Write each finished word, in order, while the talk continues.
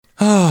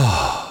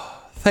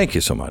Thank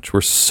you so much.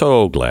 We're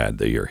so glad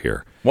that you're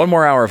here. One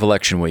more hour of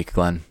election week,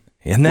 Glenn.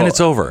 And then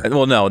it's over.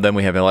 Well, no, then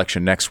we have an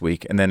election next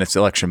week, and then it's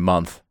election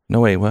month.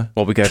 No, wait, what?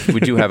 Well, we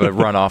do have a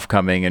runoff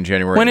coming in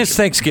January. When is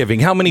Thanksgiving?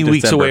 How many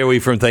weeks away are we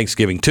from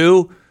Thanksgiving?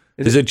 2?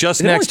 Is it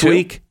just next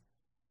week?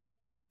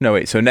 No,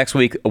 wait. So next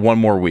week, one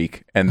more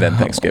week, and then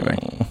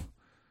Thanksgiving.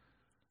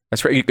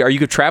 That's right. Are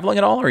you traveling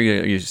at all, or are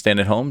you staying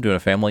at home doing a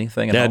family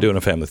thing at home? Yeah, doing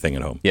a family thing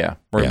at home. Yeah,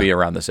 we're going to be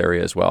around this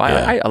area as well.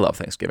 I love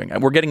Thanksgiving.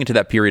 We're getting into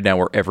that period now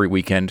where every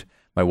weekend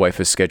my wife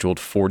has scheduled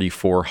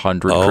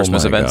 4,400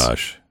 Christmas events. Oh my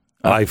gosh.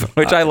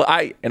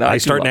 I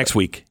start next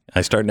week.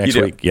 I start next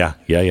week. Yeah.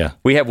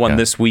 We have one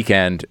this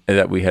weekend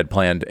that we had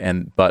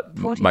planned, but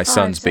my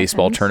son's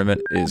baseball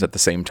tournament is at the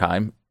same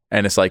time.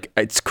 And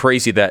it's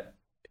crazy that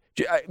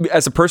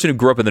as a person who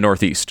grew up in the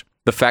Northeast,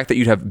 the fact that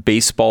you'd have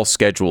baseball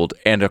scheduled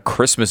and a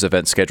Christmas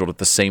event scheduled at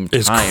the same time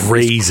is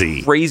crazy.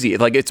 It's crazy.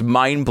 It's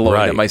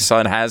mind-blowing that my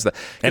son has that.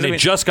 And it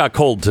just got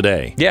cold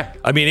today. Yeah.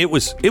 I mean, it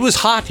was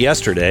hot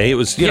yesterday. It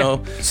was,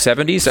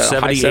 70s, 70,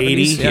 high 70s.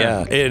 80. Yeah.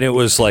 And it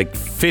was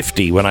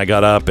 50 when I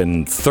got up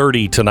and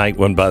 30 tonight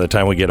by the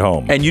time we get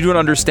home. And you don't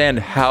understand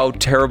how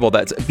terrible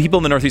that's. People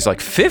in the Northeast are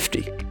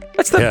 50.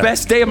 That's the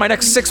best day of my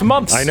next 6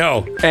 months. I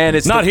know. And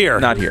it's not here.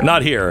 Not here.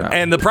 Not here. No.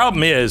 And the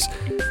problem is,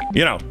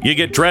 you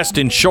get dressed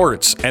in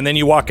shorts and then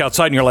you walk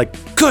outside and you're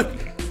like, good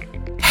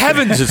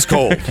heavens, it's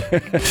cold.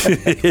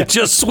 It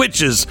just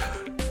switches.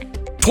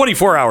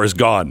 24 hours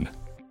gone.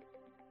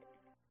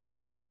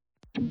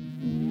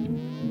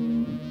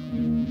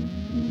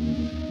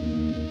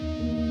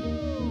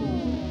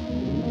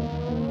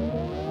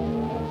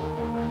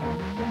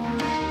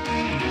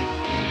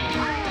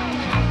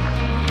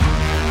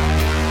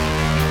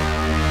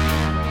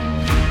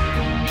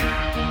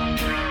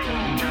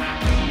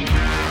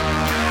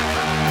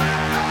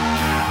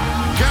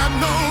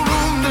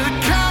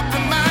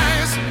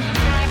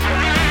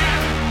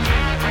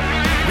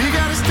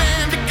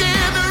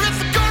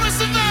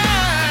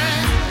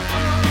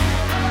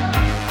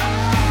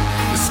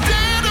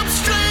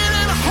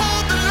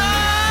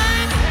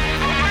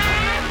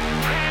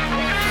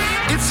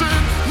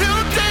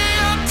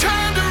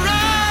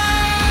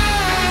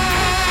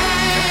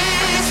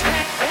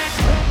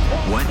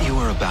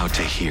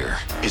 To hear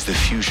is the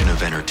fusion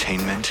of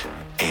entertainment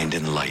and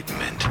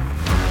enlightenment.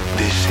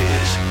 This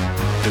is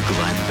the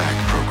Glenn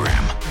Beck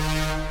Program.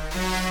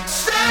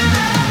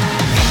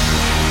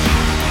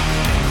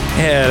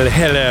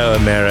 Hello,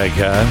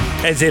 America.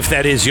 As if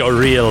that is your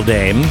real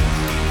name.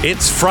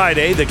 It's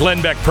Friday, the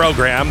Glenn Beck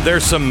Program.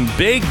 There's some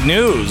big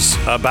news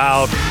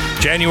about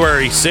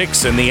January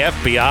 6th and the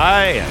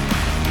FBI,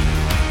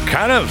 and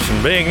kind of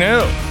some big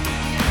news.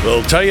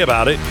 We'll tell you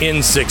about it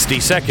in 60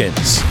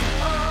 seconds.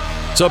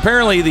 So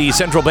apparently the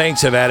central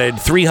banks have added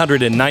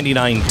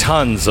 399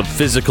 tons of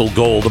physical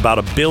gold, about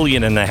 $1.5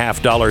 billion in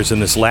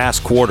this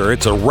last quarter.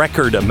 It's a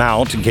record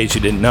amount, in case you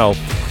didn't know.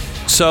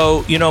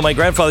 So, my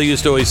grandfather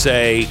used to always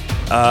say,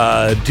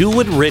 do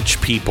what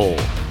rich people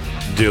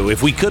do.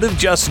 If we could have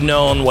just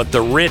known what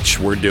the rich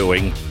were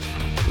doing,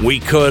 we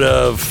could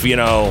have,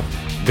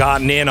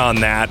 gotten in on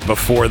that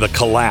before the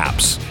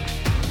collapse.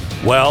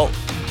 Well,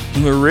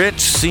 the rich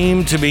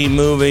seem to be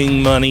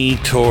moving money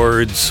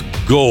towards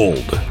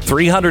gold.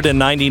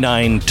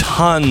 399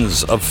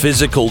 tons of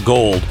physical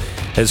gold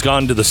has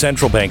gone to the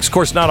central banks. Of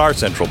course, not our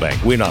central bank.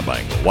 We're not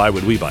buying gold. Why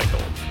would we buy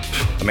gold?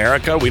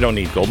 America, we don't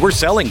need gold. We're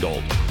selling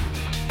gold.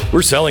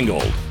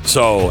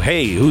 So,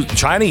 hey,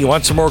 China, you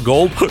want some more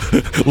gold?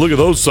 Look at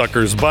those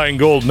suckers buying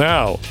gold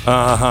now.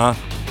 I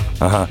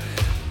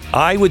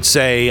would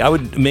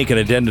make an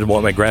addendum to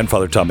what my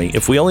grandfather taught me.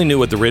 If we only knew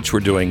what the rich were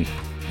doing,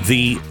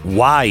 the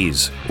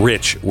wise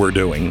rich were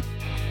doing,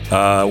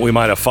 we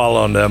might have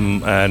followed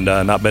them and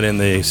not been in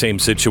the same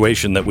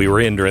situation that we were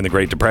in during the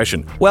Great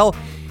Depression. Well,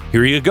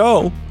 here you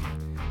go.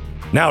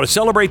 Now, to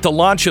celebrate the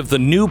launch of the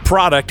new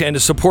product and to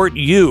support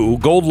you,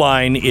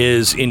 Goldline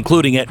is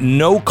including at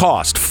no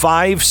cost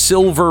 5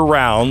 silver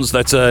rounds,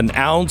 that's an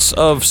ounce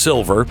of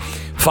silver,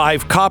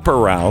 5 copper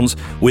rounds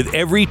with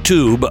every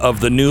tube of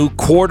the new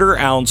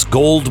quarter-ounce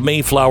gold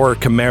Mayflower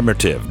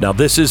commemorative. Now,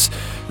 this is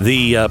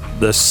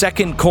the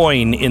second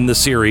coin in the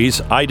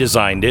series. I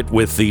designed it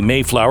with the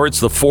Mayflower.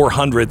 It's the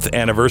 400th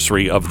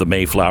anniversary of the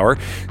Mayflower.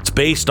 It's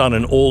based on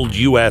an old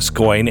U.S.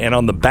 coin, and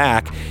on the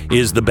back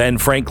is the Ben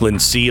Franklin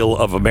seal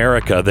of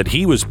America that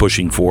he was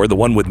pushing for, the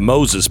one with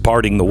Moses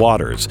parting the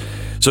waters.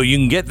 So you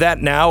can get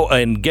that now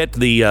and get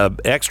the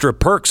extra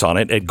perks on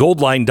it at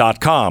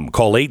goldline.com.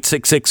 Call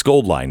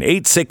 866-GOLDLINE,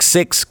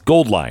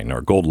 866-GOLDLINE,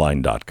 or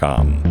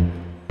goldline.com.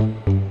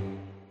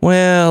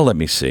 Well, let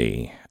me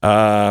see.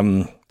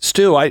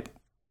 Stu, I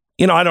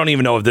don't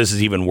even know if this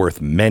is even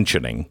worth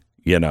mentioning.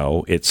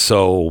 It's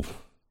so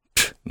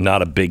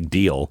not a big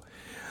deal.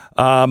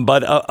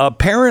 But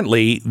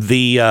apparently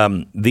the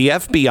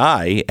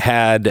FBI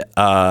had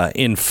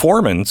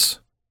informants.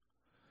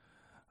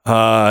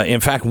 In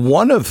fact,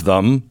 one of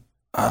them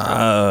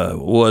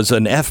was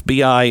an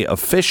FBI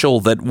official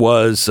that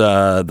was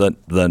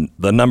the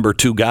number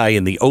 2 guy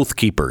in the Oath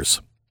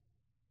Keepers.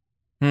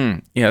 Yeah,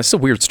 it's a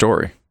weird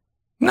story.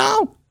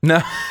 No.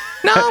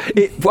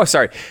 No.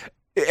 Sorry.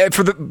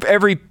 For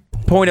every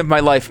point of my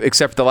life,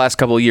 except the last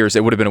couple of years,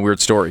 it would have been a weird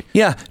story.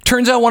 Yeah.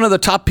 Turns out one of the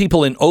top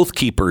people in Oath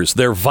Keepers,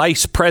 their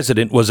vice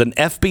president, was an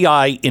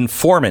FBI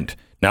informant.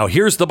 Now,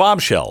 here's the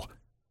bombshell.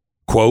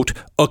 Quote,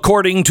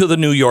 according to the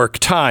New York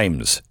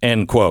Times,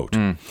 end quote.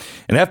 An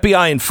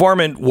FBI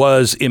informant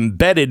was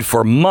embedded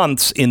for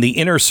months in the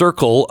inner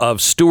circle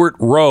of Stuart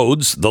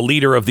Rhodes, the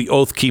leader of the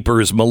Oath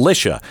Keepers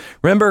militia.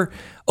 Remember,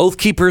 Oath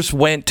Keepers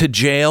went to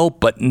jail,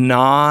 but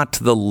not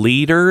the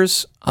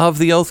leaders of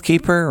the Oath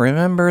Keeper.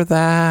 Remember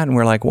that? And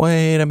we're like,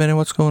 wait a minute,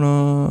 what's going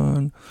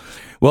on?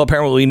 Well,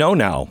 apparently we know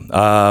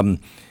now.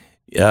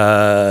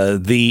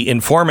 The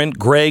informant,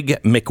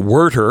 Greg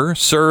McWhirter,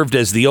 served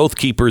as the Oath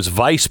Keepers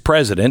vice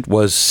president,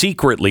 was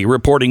secretly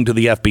reporting to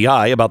the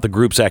FBI about the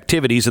group's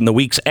activities in the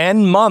weeks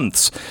and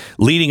months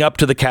leading up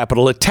to the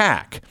Capitol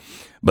attack.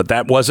 But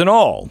that wasn't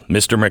all.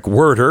 Mr.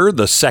 McWhirter,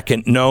 the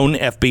second known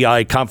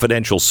FBI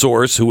confidential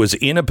source who was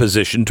in a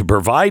position to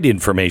provide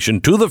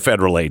information to the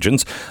federal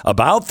agents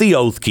about the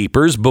Oath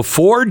Keepers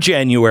before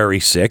January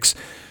 6th,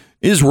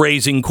 is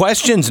raising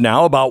questions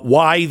now about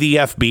why the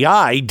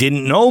FBI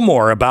didn't know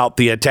more about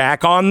the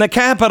attack on the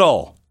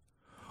Capitol.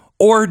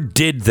 Or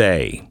did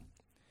they?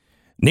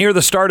 Near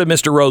the start of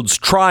Mr. Rhodes'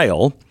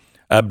 trial,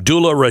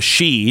 Abdullah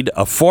Rashid,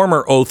 a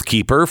former Oath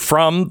Keeper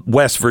from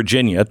West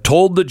Virginia,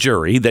 told the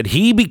jury that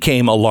he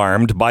became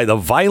alarmed by the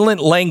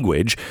violent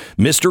language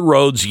Mr.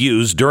 Rhodes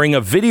used during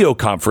a video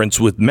conference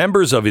with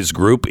members of his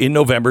group in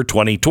November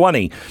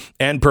 2020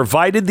 and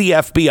provided the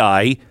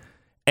FBI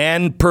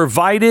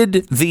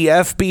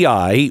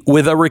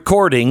with a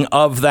recording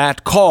of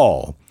that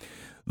call.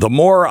 The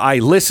more I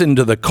listened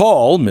to the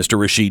call, Mr.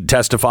 Rashid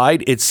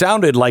testified, it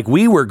sounded like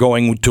we were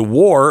going to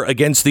war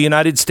against the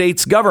United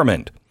States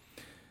government.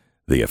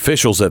 The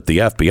officials at the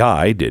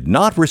FBI did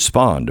not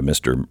respond to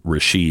Mr.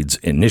 Rashid's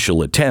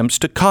initial attempts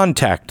to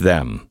contact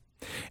them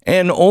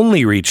and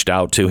only reached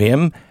out to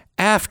him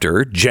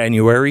after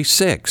January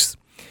 6th.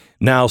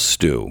 Now,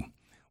 Stu,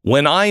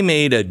 when I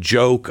made a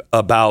joke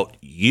about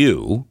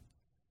you,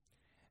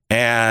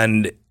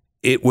 and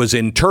it was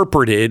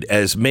interpreted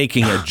as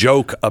making a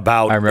joke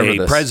about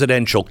a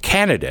presidential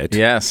candidate.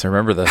 Yes, I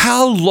remember this.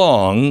 How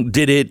long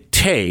did it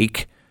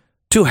take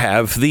to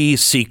have the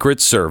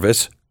Secret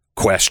Service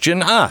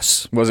question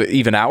us? Was it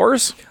even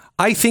hours?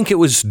 I think it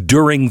was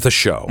during the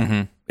show.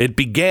 Mm-hmm. It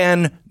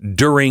began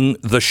during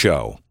the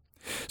show.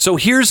 So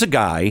here's a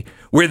guy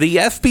where the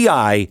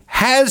FBI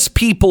has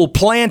people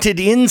planted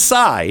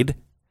inside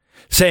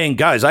saying,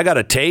 guys, I got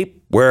a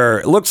tape where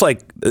it looks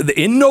like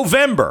in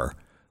November,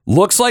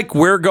 looks like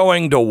we're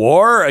going to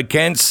war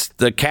against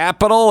the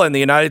Capitol and the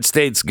United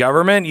States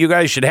government. You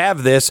guys should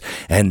have this.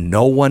 And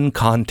no one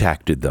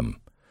contacted them.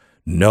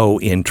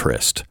 No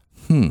interest.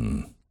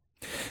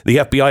 The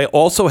FBI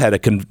also had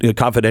a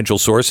confidential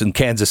source in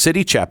Kansas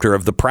City chapter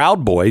of the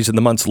Proud Boys in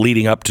the months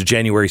leading up to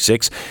January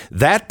 6th.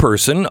 That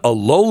person, a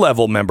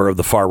low-level member of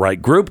the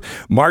far-right group,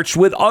 marched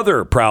with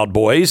other Proud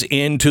Boys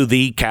into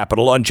the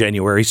Capitol on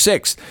January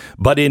 6th.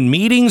 But in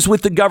meetings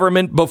with the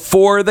government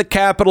before the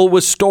Capitol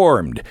was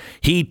stormed,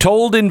 he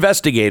told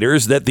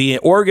investigators that the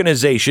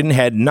organization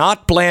had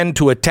not planned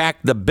to attack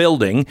the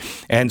building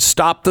and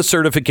stop the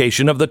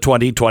certification of the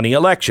 2020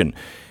 election.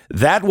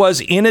 That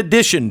was in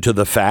addition to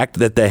the fact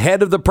that the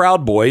head of the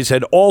Proud Boys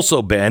had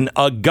also been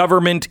a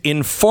government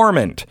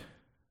informant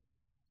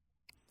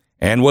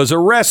and was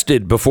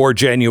arrested before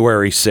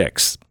January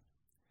 6th.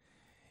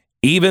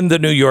 Even the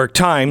New York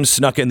Times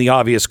snuck in the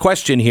obvious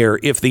question here.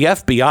 If the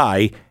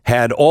FBI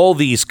had all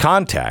these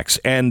contacts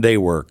and they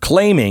were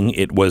claiming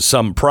it was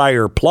some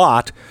prior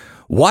plot,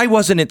 why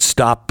wasn't it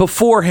stopped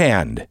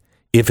beforehand?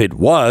 If it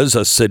was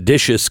a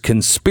seditious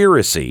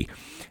conspiracy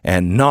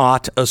and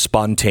not a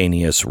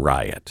spontaneous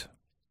riot.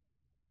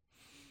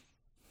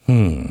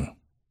 Let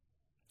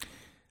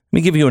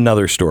me give you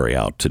another story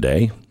out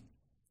today.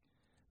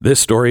 This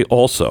story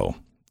also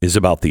is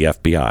about the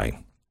FBI.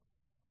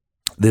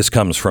 This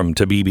comes from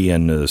Tabibi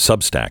and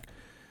Substack.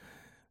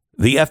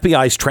 The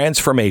FBI's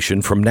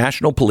transformation from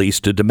national police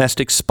to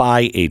domestic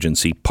spy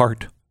agency,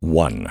 part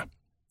 1.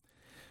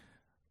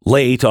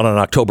 Late on an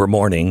October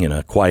morning in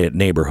a quiet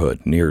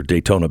neighborhood near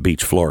Daytona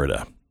Beach,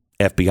 Florida,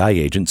 FBI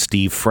agent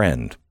Steve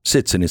Friend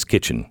sits in his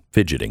kitchen,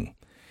 fidgeting.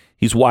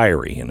 He's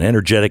wiry, an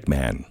energetic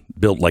man,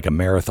 built like a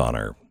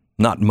marathoner,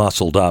 not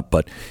muscled up,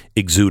 but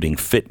exuding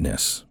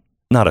fitness,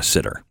 not a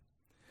sitter.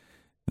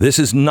 This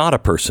is not a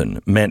person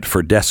meant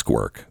for desk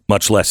work,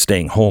 much less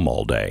staying home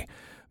all day,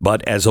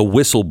 but as a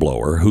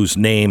whistleblower whose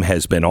name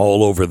has been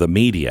all over the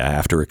media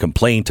after a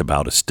complaint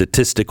about a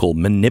statistical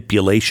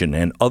manipulation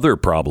and other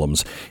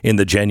problems in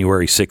the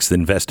January 6th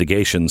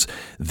investigations,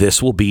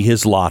 this will be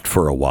his lot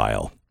for a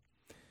while.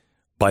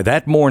 By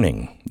that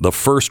morning, the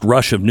first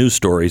rush of news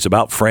stories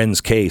about Friend's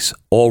case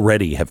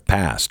already have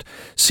passed.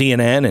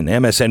 CNN and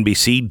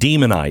MSNBC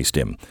demonized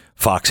him.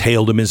 Fox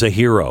hailed him as a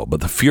hero, but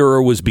the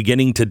furor was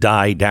beginning to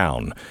die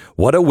down.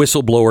 What a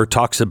whistleblower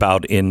talks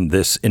about in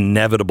this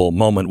inevitable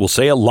moment will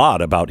say a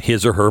lot about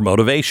his or her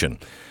motivation.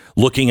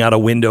 Looking out a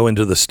window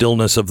into the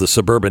stillness of the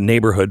suburban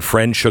neighborhood,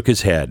 Friend shook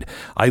his head.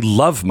 I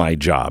love my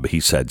job, he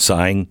said,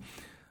 sighing.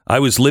 I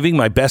was living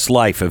my best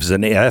life as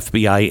an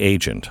FBI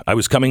agent. I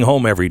was coming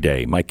home every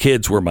day. My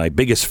kids were my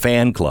biggest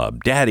fan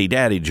club. Daddy,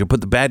 did you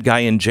put the bad guy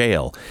in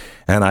jail?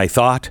 And I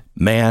thought,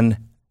 man,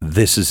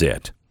 this is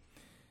it.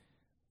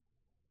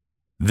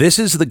 This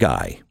is the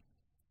guy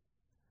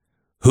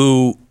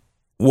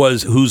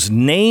whose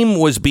name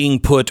was being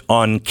put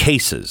on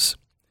cases.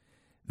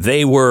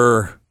 They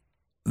were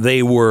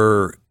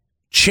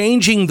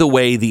changing the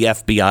way the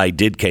FBI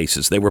did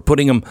cases. They were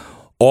putting them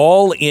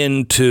all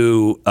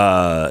into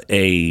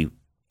a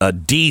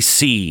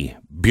DC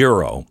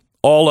bureau,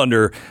 all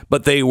under,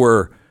 but they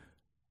were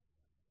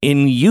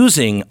in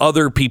using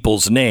other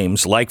people's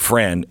names like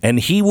Friend, and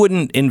he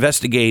wouldn't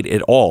investigate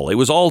at all. It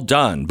was all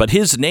done, but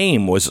his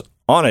name was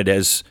on it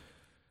as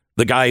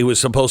the guy who was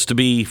supposed to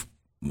be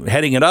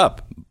heading it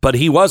up, but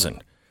he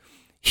wasn't.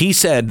 He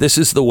said this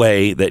is the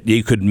way that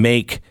you could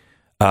make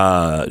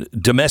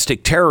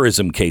domestic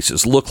terrorism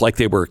cases look like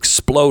they were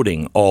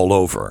exploding all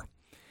over.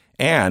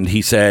 And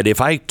he said if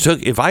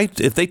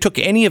they took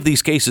any of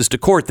these cases to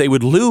court, they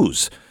would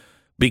lose,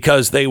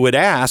 because they would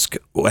ask,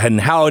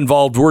 and how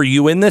involved were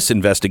you in this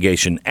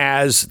investigation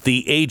as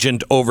the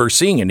agent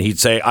overseeing it? And he'd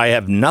say, I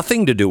have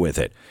nothing to do with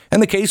it.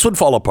 And the case would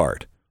fall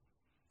apart.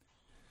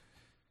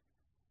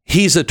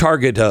 He's a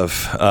target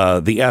of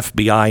the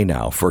FBI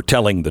now for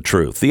telling the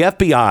truth. The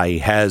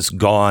FBI has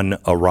gone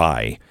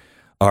awry.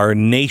 Our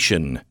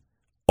nation,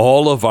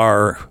 all of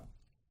our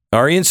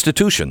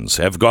institutions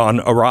have gone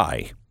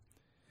awry.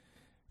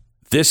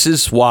 This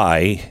is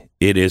why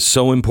it is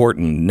so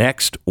important.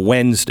 Next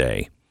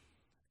Wednesday,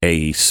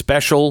 a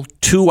special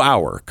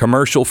 2-hour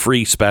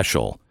commercial-free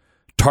special,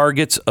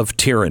 Targets of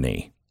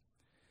Tyranny.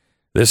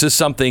 This is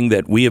something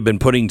that we have been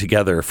putting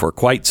together for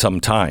quite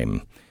some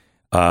time.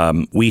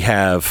 We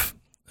have,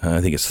 I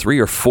think it's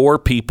 4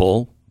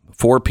 people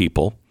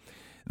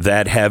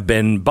that have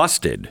been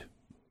busted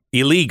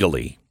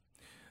illegally.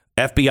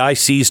 FBI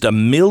seized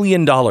 $1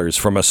 million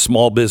from a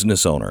small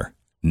business owner,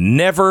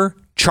 never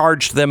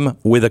charged them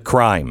with a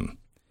crime.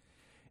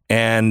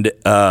 And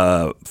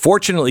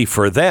fortunately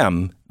for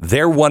them,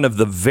 they're one of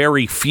the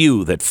very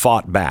few that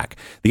fought back.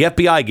 The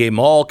FBI gave them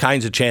all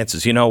kinds of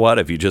chances. You know what?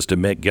 If you just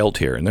admit guilt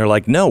here. And they're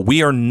like, no,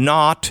 we are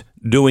not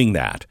doing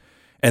that.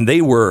 And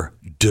they were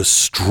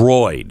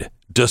destroyed.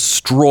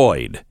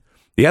 The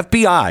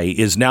FBI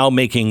is now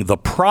making the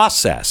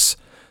process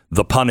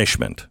the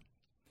punishment.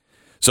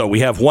 So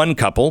we have one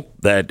couple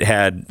that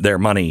had their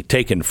money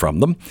taken from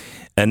them,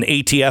 an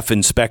ATF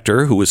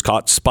inspector who was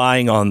caught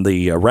spying on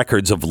the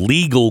records of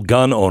legal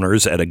gun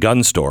owners at a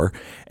gun store.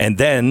 And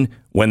then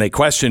when they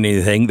questioned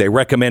anything, they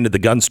recommended the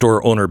gun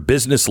store owner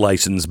business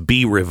license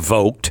be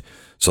revoked.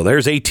 So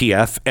there's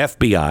ATF,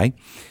 FBI.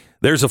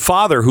 There's a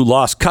father who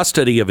lost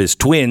custody of his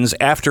twins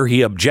after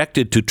he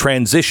objected to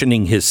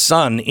transitioning his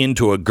son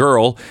into a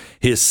girl.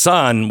 His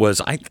son was,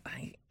 I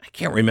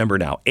can't remember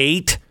now,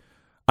 8,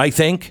 I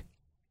think.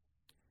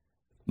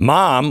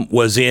 Mom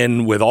was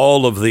in with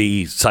all of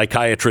the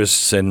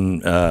psychiatrists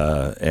and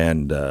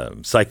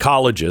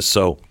psychologists,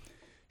 so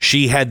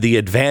she had the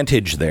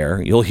advantage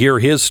there. You'll hear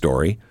his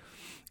story,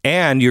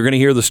 and you're going to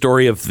hear the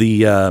story of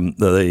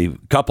the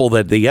couple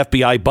that the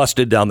FBI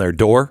busted down their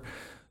door,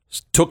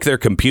 took their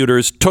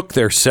computers, took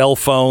their cell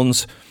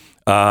phones.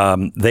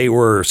 They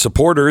were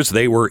supporters.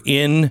 They were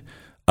in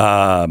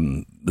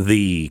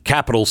the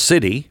capital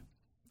city,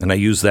 and I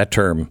use that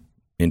term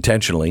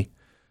intentionally,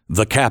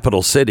 the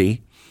capital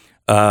city.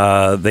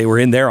 They were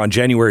in there on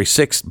January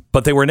 6th,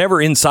 but they were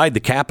never inside the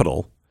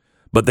Capitol.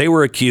 But they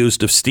were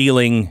accused of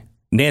stealing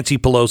Nancy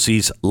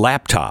Pelosi's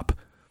laptop.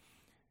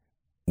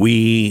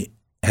 We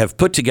have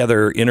put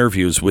together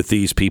interviews with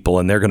these people,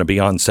 and they're going to be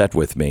on set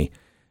with me.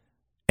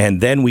 And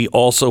then we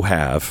also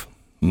have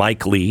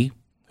Mike Lee,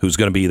 who's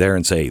going to be there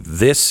and say,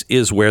 this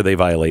is where they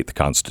violate the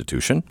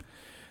Constitution.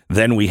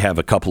 Then we have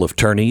a couple of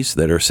attorneys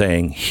that are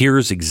saying,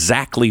 here's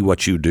exactly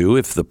what you do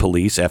if the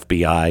police,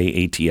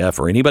 FBI, ATF,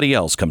 or anybody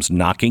else comes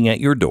knocking at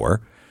your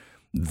door.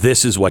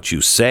 This is what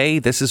you say.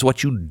 This is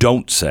what you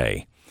don't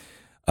say.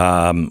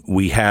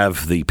 We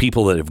have the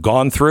people that have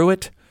gone through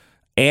it,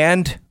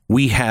 and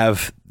we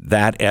have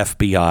that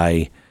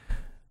FBI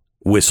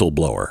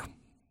whistleblower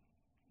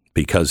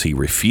because he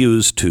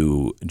refused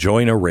to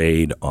join a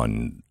raid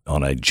on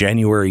a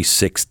January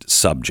 6th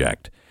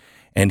subject.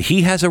 And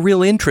he has a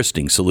real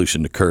interesting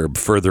solution to curb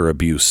further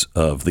abuse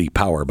of the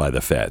power by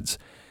the feds.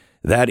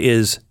 That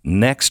is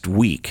next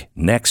week,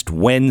 next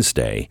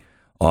Wednesday,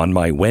 on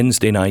my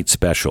Wednesday night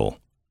special.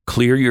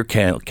 Clear your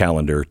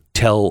calendar.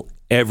 Tell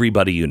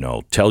everybody you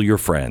know. Tell your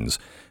friends.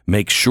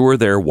 Make sure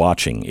they're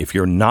watching. If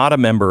you're not a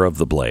member of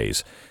The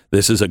Blaze,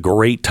 this is a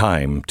great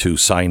time to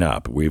sign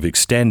up. We've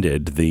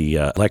extended the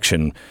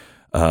election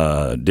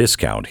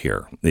discount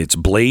here. It's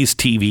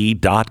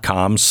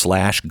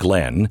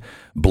blazetv.com/Glenn,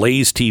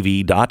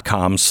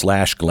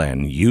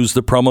 blazetv.com/Glenn. Use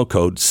the promo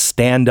code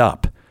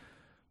STANDUP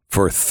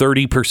for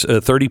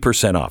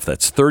 30% off.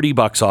 That's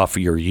 $30 off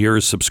your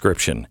year's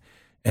subscription.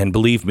 And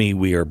believe me,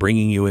 we are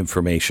bringing you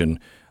information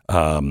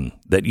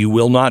that you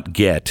will not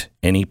get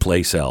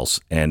anyplace else,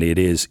 and it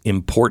is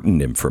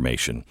important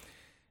information.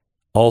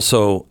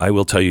 Also, I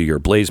will tell you, your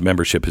Blaze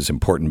membership is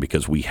important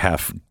because we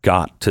have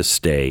got to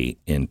stay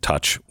in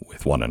touch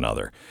with one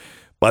another.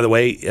 By the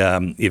way,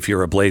 if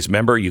you're a Blaze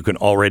member, you can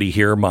already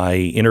hear my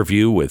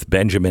interview with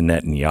Benjamin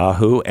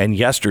Netanyahu. And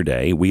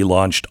yesterday, we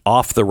launched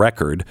Off the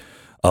Record,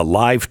 a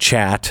live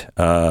chat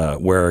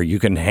where you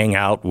can hang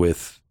out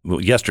with,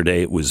 well,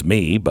 yesterday it was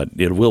me, but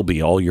it will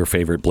be all your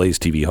favorite Blaze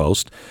TV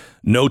hosts.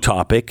 No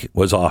topic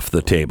was off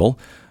the table.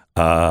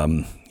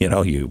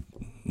 You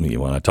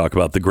want to talk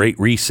about the Great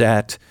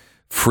Reset,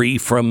 free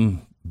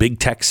from big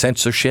tech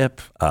censorship.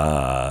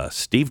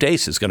 Steve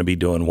Deace is going to be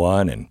doing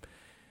one, and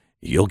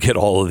you'll get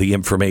all of the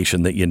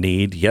information that you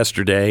need.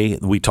 Yesterday,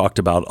 we talked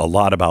about a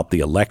lot about the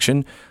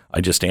election.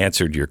 I just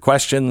answered your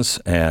questions,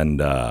 and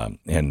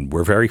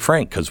we're very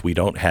frank because we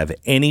don't have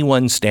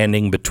anyone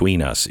standing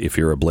between us if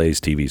you're a Blaze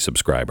TV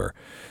subscriber.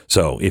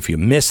 So if you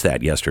missed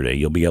that yesterday,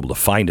 you'll be able to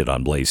find it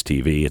on Blaze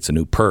TV. It's a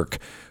new perk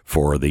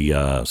for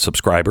the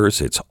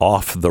subscribers. It's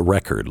Off the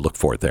Record. Look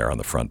for it there on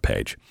the front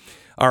page.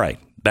 All right,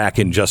 back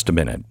in just a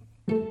minute.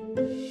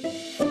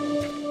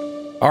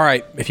 All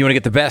right, if you want to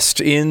get the best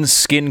in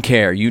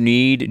skincare, you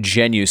need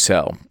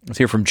Genucel. Let's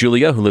hear from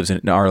Julia, who lives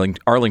in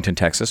Arlington,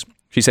 Texas.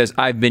 She says,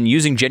 I've been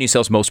using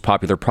Genucel's most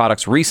popular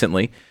products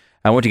recently.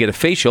 I went to get a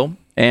facial,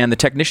 and the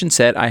technician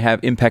said I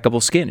have impeccable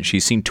skin.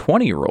 She's seen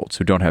 20-year-olds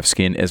who don't have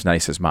skin as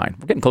nice as mine.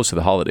 We're getting close to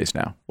the holidays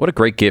now. What a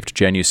great gift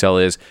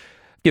Genucel is.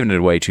 I've given it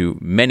away to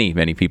many,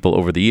 many people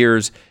over the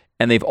years,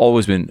 and they've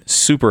always been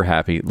super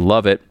happy,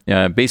 love it.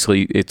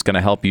 Basically, it's going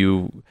to help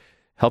your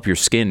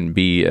skin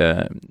be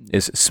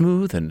as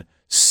smooth and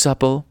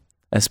supple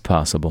as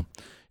possible.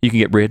 You can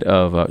get rid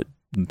of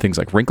things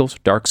like wrinkles,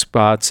 dark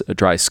spots,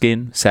 dry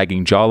skin,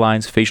 sagging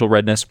jawlines, facial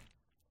redness,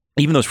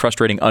 even those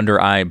frustrating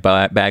under-eye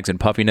bags and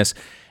puffiness.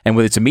 And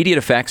with its immediate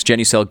effects,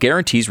 Genucel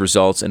guarantees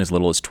results in as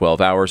little as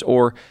 12 hours,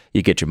 or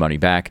you get your money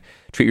back.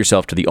 Treat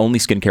yourself to the only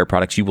skincare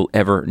products you will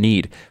ever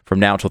need. From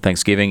now until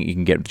Thanksgiving, you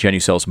can get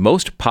Genucel's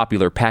most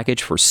popular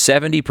package for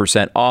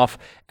 70% off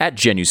at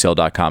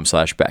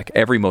Genucel.com/Beck.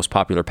 Every most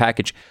popular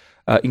package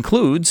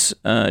includes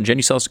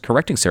Genucel's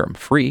correcting serum,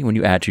 free when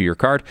you add to your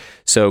card.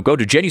 So go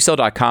to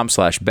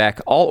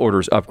Genucel.com/Beck. All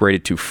orders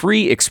upgraded to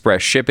free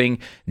express shipping.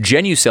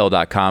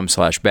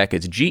 Genucel.com/Beck.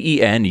 It's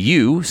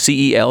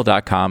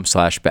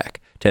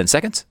GENUCEL.com/Beck. 10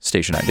 seconds.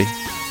 Station ID.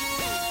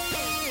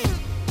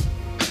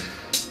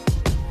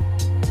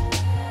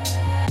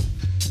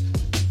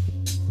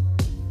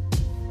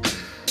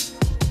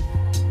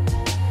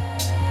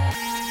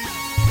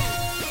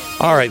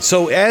 All right.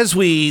 So as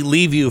we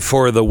leave you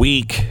for the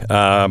week,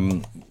 I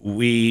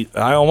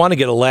want to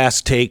get a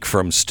last take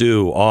from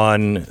Stu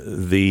on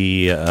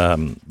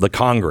the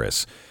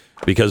Congress,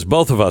 because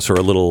both of us are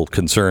a little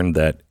concerned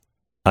that,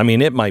 I mean,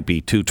 it might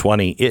be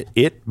 220.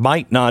 It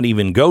might not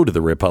even go to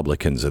the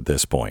Republicans at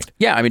this point.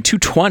 Yeah, I mean,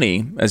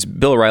 220, as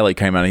Bill O'Reilly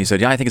came out and he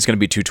said, yeah, I think it's going to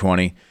be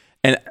 220.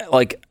 And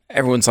like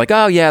everyone's like,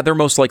 oh, yeah, they're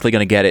most likely going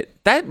to get it.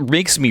 That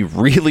makes me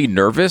really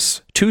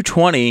nervous.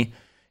 220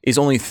 is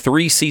only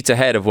 2 seats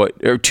ahead of what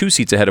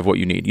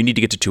you need. You need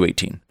to get to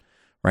 218,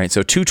 right?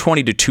 So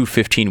 220 to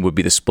 215 would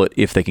be the split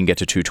if they can get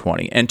to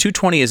 220. And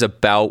 220 is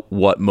about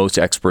what most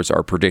experts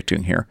are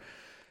predicting here.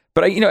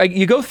 But,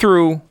 you go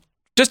through,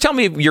 just tell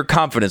me your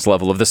confidence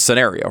level of this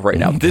scenario right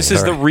now. This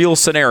is the real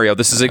scenario.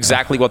 This is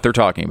exactly what they're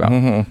talking about.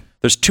 Mm-hmm.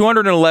 There's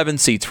 211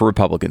 seats for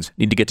Republicans.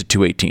 Need to get to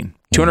 218.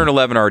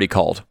 211 already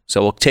called.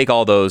 So we'll take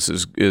all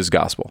those as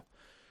gospel.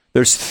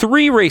 There's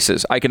 3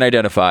 races I can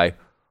identify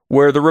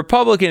where the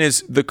Republican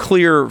is the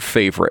clear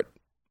favorite.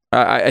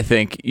 I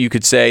think you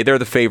could say they're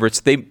the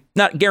favorites. They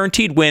not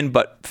guaranteed win,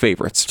 but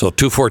favorites. So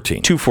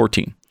 214.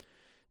 214.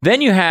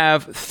 Then you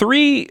have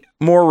 3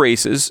 more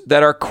races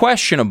that are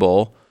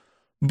questionable,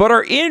 but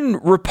are in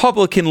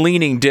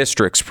Republican-leaning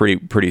districts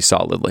pretty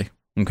solidly.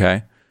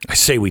 Okay? I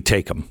say we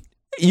take them.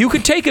 You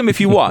could take them if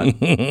you want.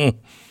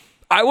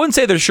 I wouldn't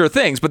say they're sure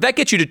things, but that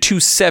gets you to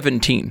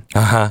 217.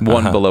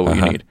 One below what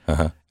you need.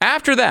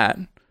 After that,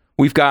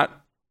 we've got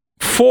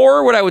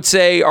 4 what I would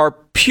say are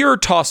pure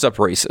toss-up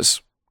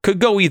races. Could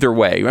go either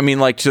way. I mean,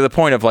 like to the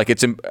point of like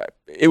it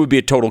would be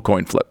a total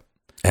coin flip.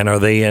 And are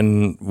they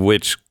in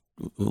which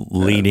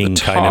leading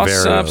kind of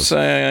areas?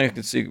 I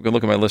can see.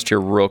 Look at my list here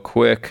real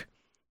quick.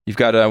 You've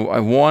got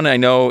one I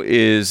know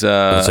is.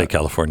 Let's say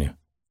California.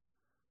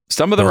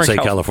 Some of them are in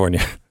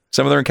California.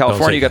 Some of them are in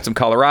California. You got some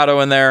Colorado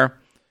in there.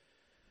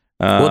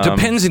 Well, it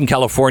depends in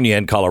California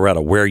and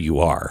Colorado where you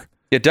are.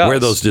 It does. Where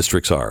those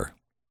districts are.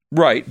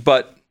 Right,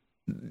 but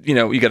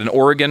you got an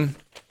Oregon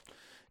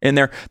in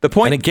there. The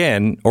point, and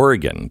again,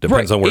 Oregon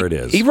depends on where it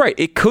is. Right,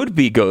 it could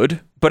be good,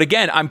 but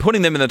again, I'm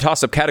putting them in the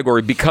toss-up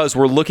category because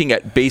we're looking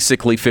at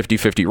basically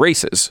 50-50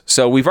 races.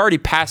 So we've already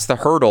passed the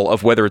hurdle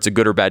of whether it's a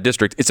good or bad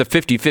district. It's a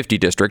 50-50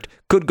 district.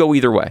 Could go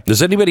either way.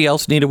 Does anybody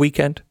else need a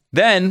weekend?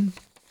 Then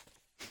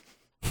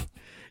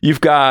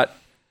you've got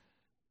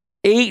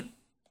 8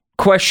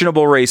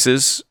 questionable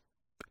races,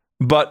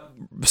 but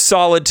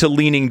solid to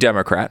leaning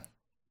Democrat.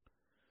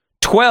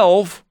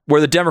 12 where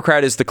the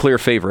Democrat is the clear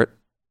favorite.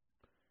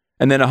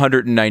 and then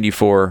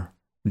 194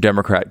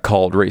 Democrat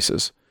called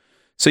races.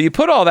 So you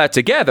put all that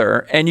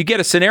together and you get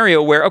a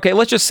scenario where, okay,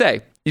 let's just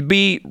say you'd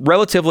be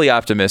relatively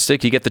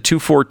optimistic. You get the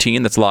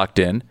 214 that's locked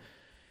in.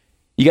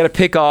 You got to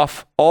pick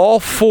off all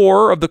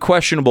 4 of the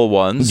questionable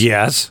ones.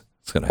 Yes.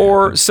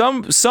 Or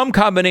some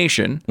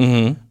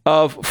combination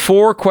of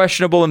 4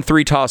 questionable and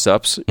 3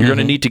 toss-ups. You're going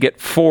to need to get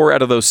 4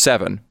 out of those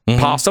 7.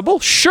 Possible?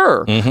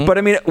 Sure. But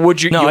I mean,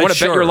 would you want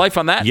to bet your life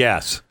on that?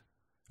 Yes.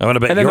 I want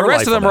to bet and then the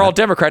rest of them are all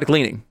Democratic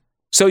leaning.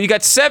 So you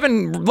got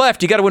 7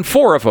 left. You got to win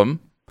 4 of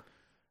them.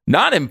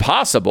 Not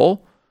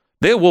impossible.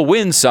 They will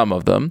win some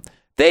of them.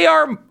 They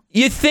are,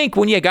 you think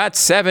when you got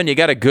 7, you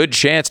got a good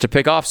chance to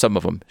pick off some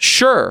of them.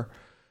 Sure.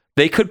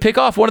 They could pick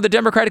off one of the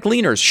Democratic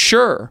leaners.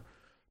 Sure.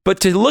 But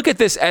to look at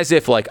this as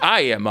if like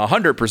I am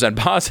 100%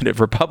 positive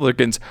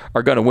Republicans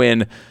are going to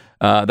win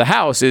the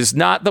House is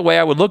not the way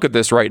I would look at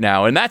this right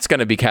now. And that's going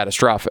to be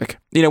catastrophic.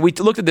 You know, we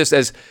looked at this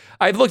as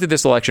I've looked at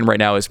this election right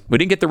now as we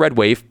didn't get the red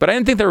wave, but I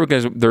didn't think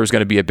there was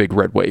going to be a big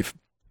red wave.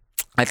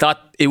 I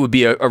thought it would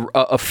be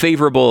a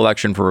favorable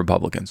election for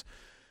Republicans.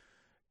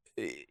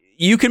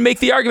 You can make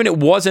the argument it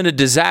wasn't a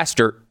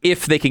disaster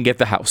if they can get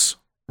the House,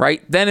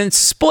 right? Then in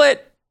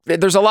split,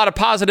 there's a lot of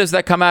positives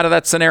that come out of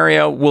that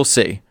scenario. We'll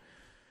see.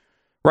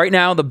 Right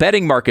now, the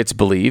betting markets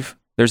believe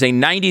there's a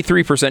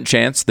 93%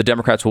 chance the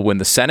Democrats will win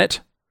the Senate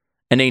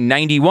and a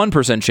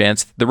 91%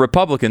 chance the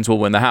Republicans will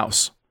win the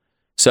House.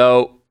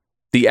 So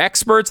the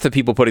experts, the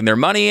people putting their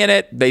money in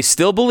it, they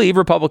still believe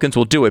Republicans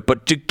will do it.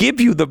 But to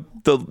give you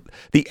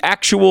the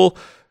actual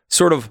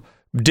sort of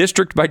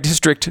district by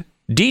district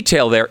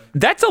detail there,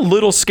 that's a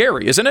little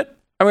scary, isn't it?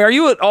 I mean, are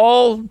you at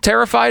all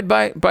terrified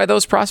by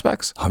those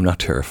prospects? I'm not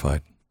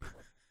terrified.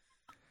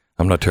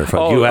 I'm not terrified.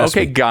 Oh, you asked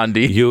okay, me,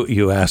 Gandhi.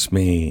 You asked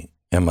me,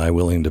 am I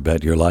willing to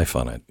bet your life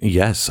on it?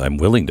 Yes, I'm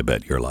willing to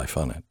bet your life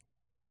on it.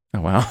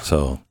 Oh, wow.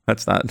 So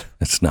it's not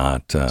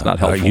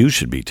helpful. You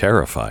should be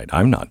terrified.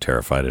 I'm not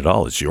terrified at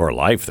all. It's your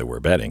life that we're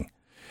betting.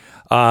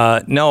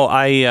 No,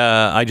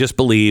 I just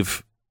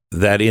believe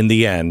that in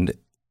the end,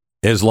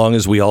 as long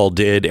as we all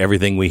did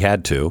everything we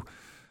had to,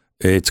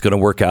 it's going to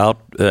work out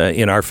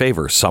in our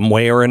favor some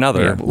way or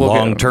another,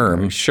 long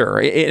term. Sure.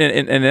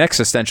 In an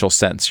existential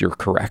sense, you're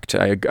correct.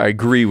 I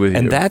agree with you.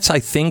 And that's, I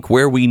think,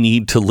 where we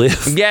need to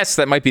live. Yes,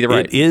 that might be the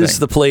right It is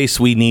the place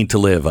we need to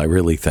live, I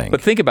really think.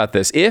 But think about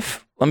this.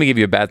 Let me give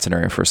you a bad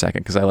scenario for a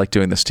second, because I like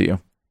doing this to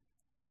you.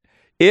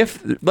 If,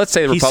 let's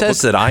say, he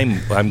says that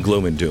I'm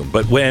gloom and doom,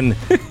 but when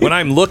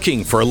I'm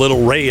looking for a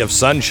little ray of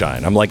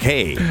sunshine, I'm like,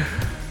 hey.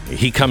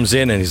 He comes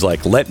in and he's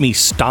like, let me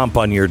stomp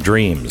on your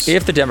dreams.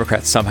 If the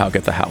Democrats somehow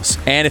get the House,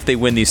 and if they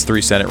win these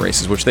 3 Senate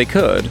races, which they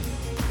could,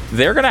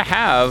 they're going to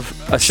have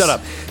shut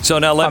up. So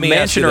now let me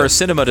mansion or a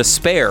cinema to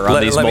spare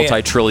on these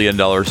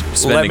multi-trillion-dollar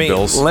spending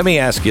bills. Let me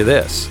ask you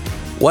this.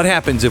 What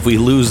happens if we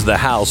lose the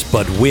House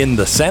but win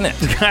the Senate?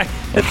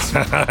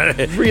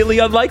 It's really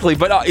unlikely,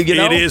 but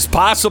it is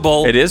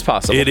possible. It is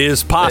possible. It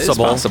is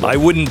possible. I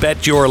wouldn't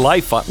bet your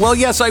life on. Well,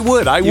 yes, I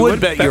would. I would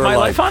bet your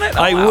life on it.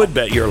 I would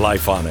bet your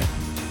life on it.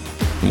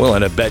 I'm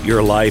willing to bet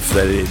your life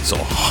that it's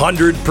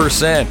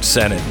 100%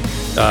 Senate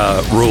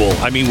rule.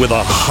 I mean, with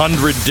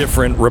 100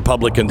 different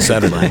Republican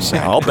senators.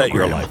 I'll bet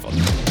your life on it.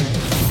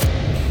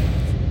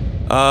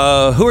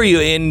 Who are you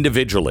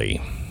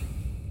individually?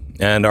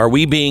 And are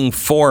we being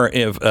pushed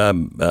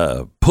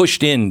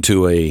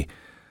into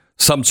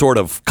some sort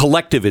of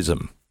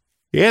collectivism?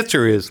 The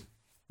answer is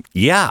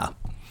yeah.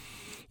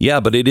 Yeah,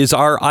 but it is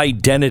our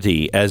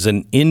identity as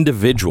an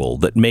individual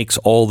that makes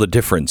all the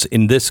difference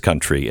in this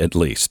country, at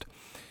least.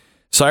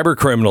 Cyber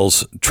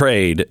criminals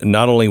trade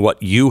not only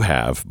what you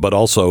have, but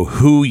also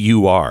who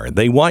you are.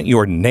 They want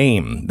your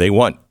name. They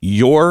want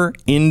your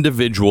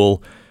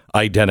individual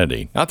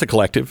identity, not the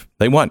collective.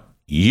 They want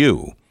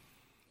you.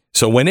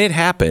 So when it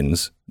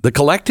happens, the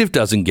collective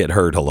doesn't get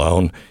hurt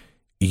alone.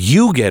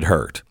 You get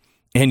hurt.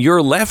 And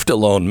you're left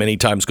alone many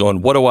times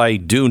going, what do I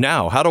do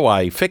now? How do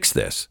I fix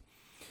this?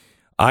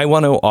 I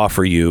want to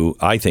offer you,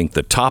 I think,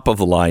 the top of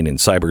the line in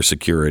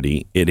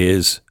cybersecurity. It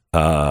is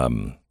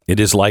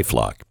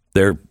LifeLock.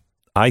 They're,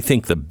 I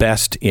think, the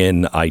best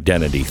in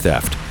identity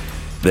theft.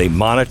 They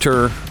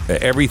monitor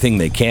everything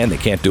they can. They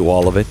can't do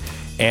all of it.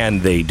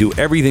 And they do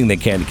everything they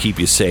can to keep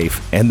you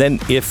safe. And then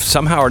if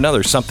somehow or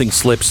another something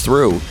slips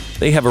through,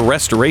 they have a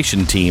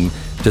restoration team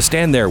to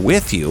stand there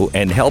with you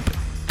and help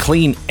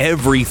clean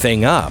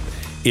everything up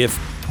if,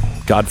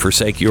 God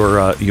forsake,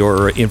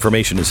 your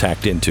information is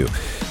hacked into.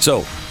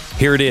 So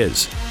here it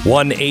is.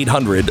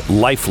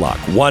 1-800-LifeLock.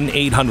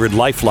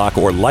 1-800-LifeLock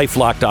or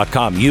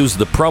LifeLock.com. Use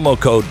the promo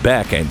code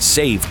Beck and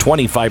save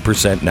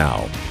 25%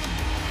 now.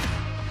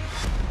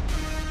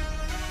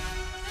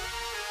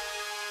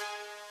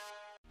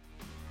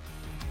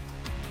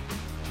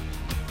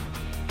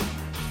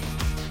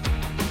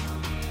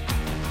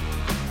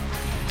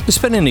 It's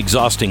been an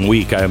exhausting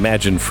week, I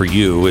imagine, for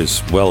you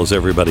as well as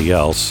everybody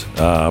else.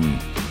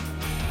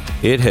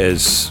 It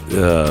has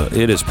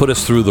put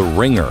us through the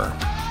ringer.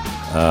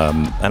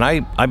 And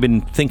I've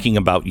been thinking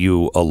about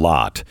you a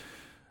lot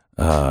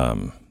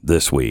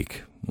this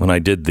week when I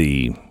did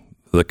the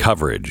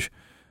coverage.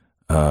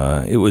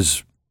 It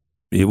was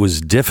it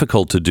was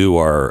difficult to do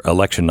our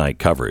election night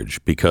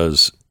coverage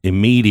because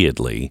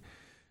immediately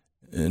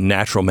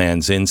natural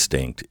man's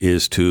instinct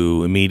is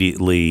to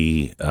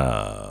immediately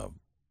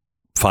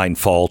find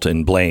fault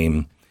and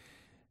blame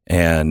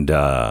and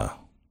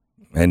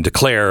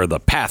declare the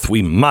path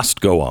we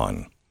must go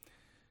on.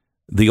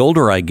 The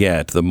older I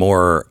get, the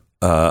more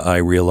I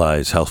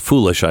realize how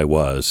foolish I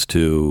was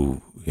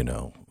to,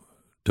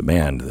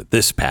 demand that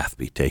this path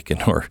be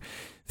taken, or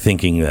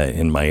thinking that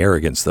in my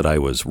arrogance that I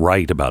was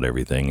right about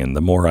everything. And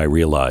the more I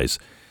realize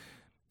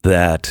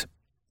that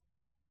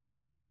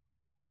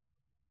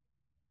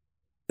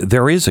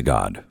there is a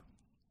God,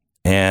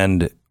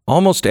 and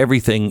almost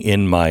everything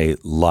in my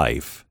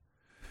life,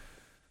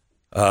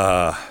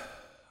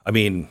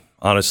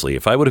 honestly,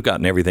 if I would have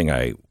gotten everything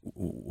I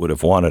would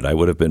have wanted, I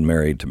would have been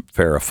married to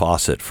Farrah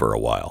Fawcett for a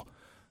while.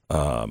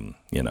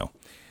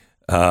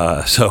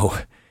 So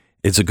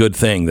it's a good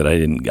thing that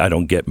I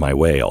don't get my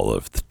way all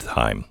of the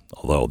time.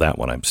 Although that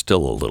one I'm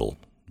still a little,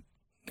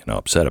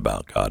 upset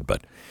about, God.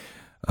 But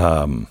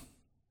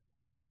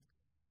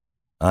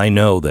I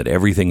know that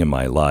everything in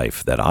my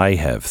life that I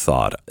have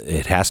thought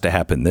it has to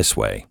happen this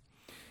way,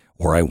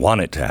 or I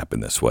want it to happen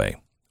this way,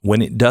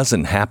 when it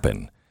doesn't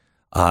happen,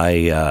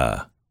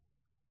 it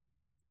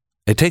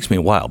takes me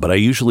a while, but I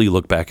usually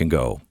look back and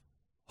go,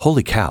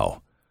 holy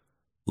cow,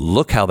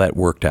 look how that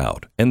worked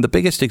out. And the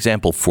biggest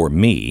example for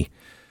me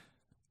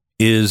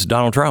is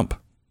Donald Trump.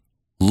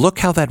 Look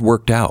how that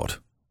worked out.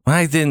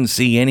 I didn't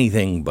see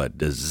anything but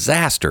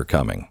disaster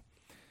coming.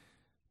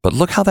 But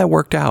look how that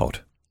worked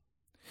out.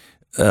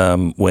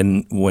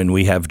 When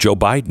we have Joe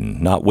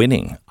Biden not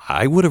winning,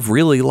 I would have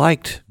really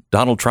liked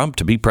Donald Trump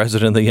to be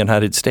president of the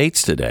United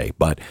States today,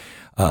 but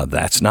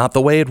that's not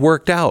the way it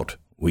worked out.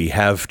 We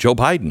have Joe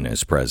Biden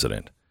as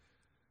president.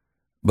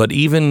 But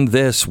even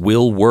this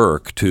will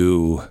work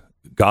to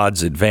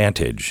God's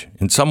advantage.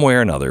 In some way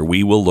or another,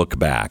 we will look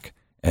back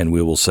and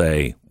we will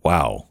say,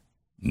 wow,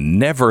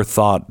 never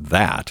thought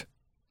that.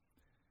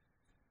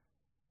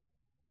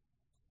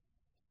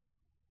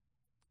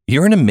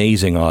 You're an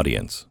amazing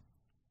audience.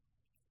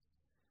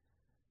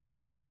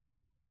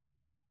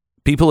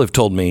 People have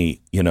told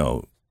me,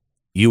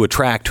 you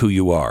attract who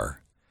you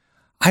are.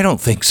 I don't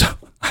think so.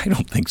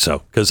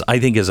 Because I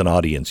think as an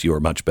audience, you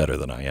are much better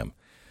than I am.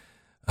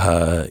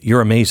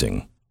 You're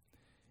amazing.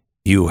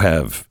 You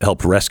have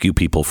helped rescue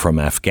people from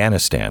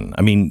Afghanistan.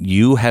 I mean,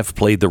 you have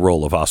played the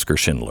role of Oscar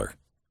Schindler.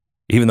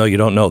 Even though you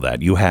don't know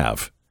that, you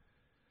have.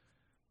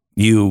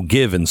 You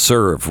give and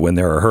serve when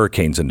there are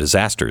hurricanes and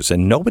disasters,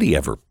 and nobody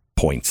ever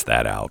points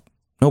that out.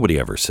 Nobody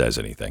ever says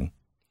anything.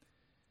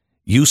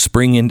 You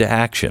spring into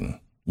action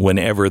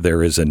whenever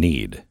there is a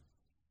need.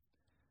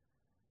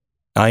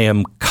 I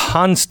am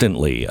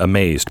constantly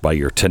amazed by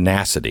your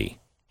tenacity,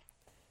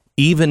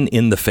 even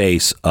in the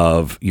face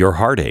of your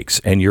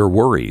heartaches and your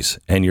worries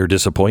and your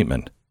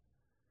disappointment.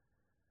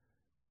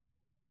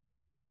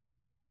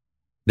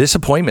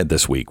 Disappointment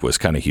this week was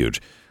kind of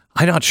huge.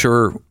 I'm not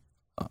sure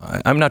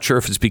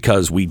if it's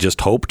because we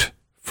just hoped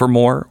for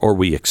more or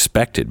we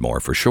expected more,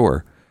 for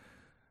sure.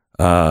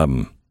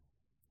 And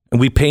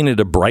we painted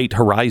a bright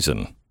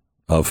horizon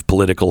of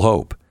political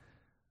hope.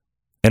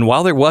 And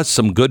while there was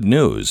some good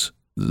news,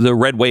 the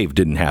red wave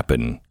didn't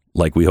happen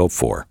like we hoped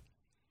for.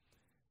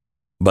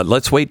 But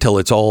let's wait till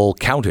it's all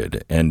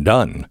counted and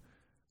done,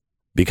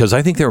 because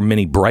I think there are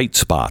many bright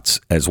spots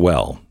as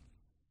well.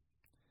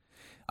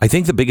 I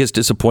think the biggest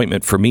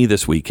disappointment for me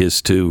this week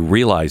is to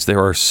realize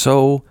there are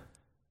so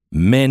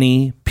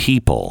many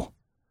people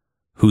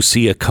who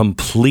see a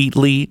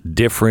completely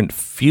different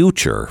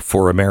future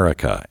for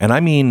America. And I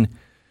mean,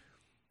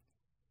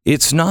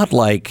 it's not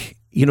like,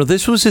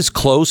 this was as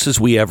close as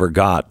we ever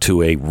got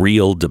to a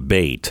real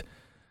debate.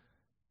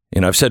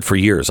 And I've said for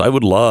years,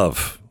 I'd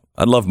love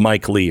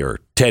Mike Lee or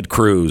Ted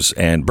Cruz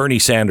and Bernie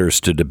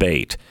Sanders to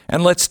debate.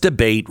 And let's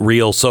debate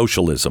real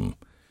socialism.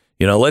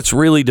 Let's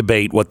really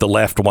debate what the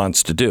left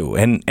wants to do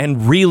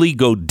and really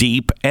go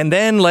deep and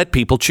then let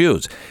people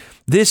choose.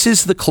 This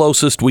is the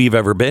closest we've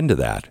ever been to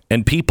that.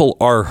 And people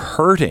are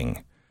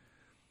hurting.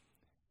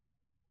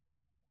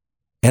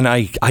 And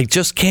I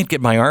just can't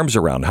get my arms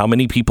around how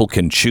many people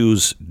can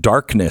choose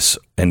darkness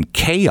and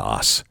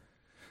chaos.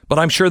 But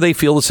I'm sure they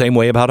feel the same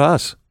way about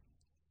us.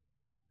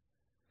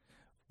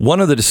 One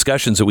of the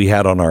discussions that we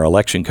had on our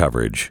election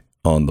coverage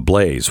on The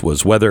Blaze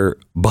was whether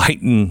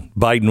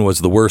Biden was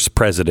the worst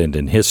president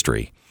in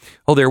history.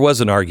 Oh, there was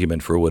an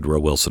argument for Woodrow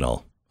Wilson.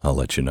 I'll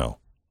let you know.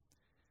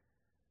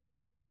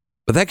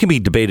 But that can be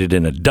debated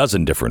in a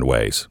dozen different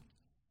ways.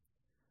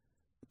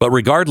 But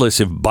regardless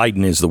if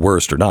Biden is the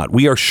worst or not,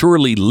 we are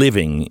surely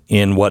living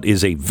in what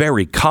is a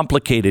very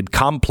complicated,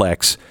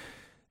 complex,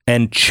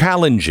 and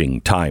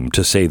challenging time,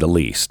 to say the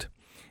least.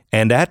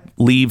 And that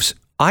leaves,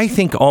 I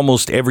think,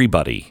 almost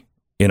everybody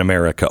in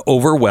America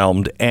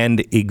overwhelmed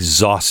and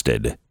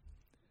exhausted.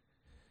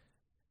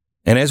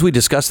 And as we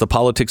discuss the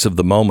politics of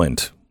the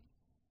moment,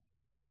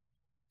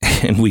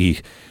 and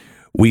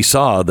we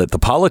saw that the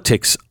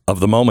politics of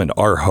the moment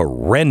are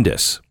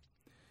horrendous.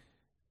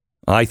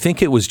 I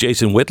think it was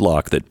Jason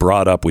Whitlock that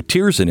brought up with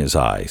tears in his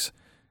eyes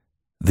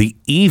the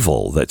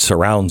evil that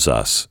surrounds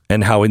us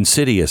and how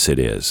insidious it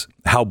is,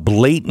 how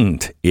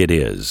blatant it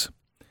is.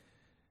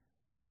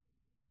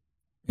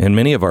 And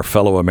many of our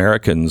fellow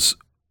Americans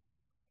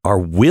are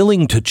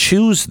willing to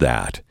choose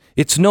that.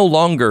 It's no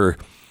longer,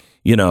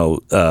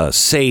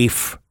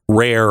 safe,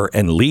 rare,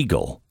 and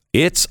legal.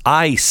 It's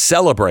I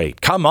celebrate.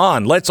 Come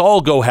on, let's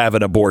all go have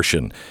an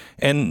abortion.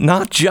 And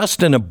not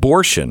just an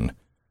abortion,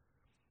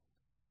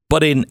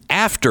 but an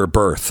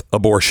afterbirth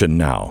abortion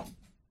now.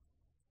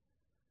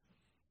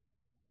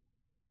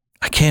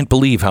 I can't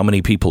believe how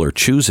many people are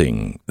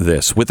choosing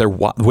this with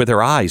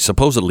their eyes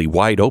supposedly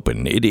wide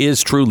open. It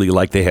is truly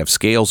like they have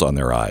scales on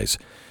their eyes,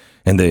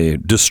 and they're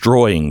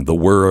destroying the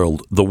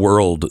world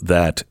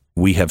that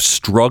we have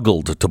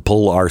struggled to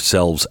pull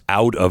ourselves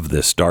out of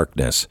this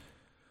darkness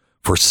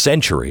for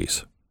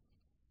centuries.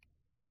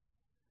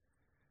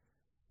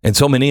 And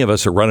so many of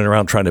us are running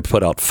around trying to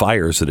put out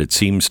fires that it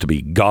seems to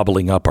be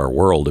gobbling up our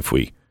world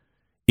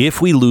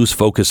if we lose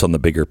focus on the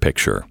bigger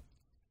picture.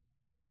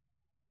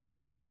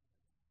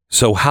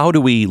 So how do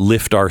we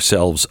lift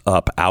ourselves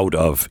up out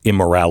of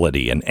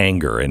immorality and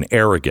anger and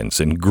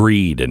arrogance and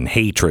greed and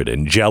hatred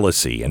and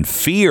jealousy and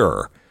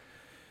fear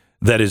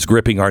that is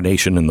gripping our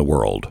nation and the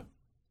world?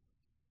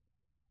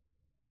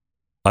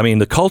 I mean,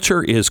 the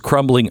culture is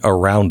crumbling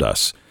around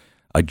us.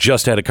 I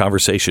just had a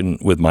conversation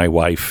with my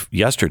wife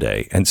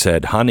yesterday and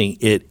said, honey,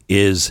 it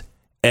is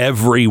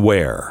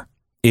everywhere.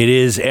 It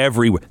is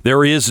everywhere.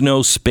 There is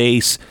no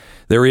space.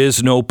 There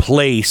is no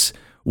place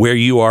where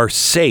you are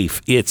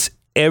safe. It's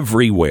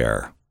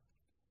everywhere.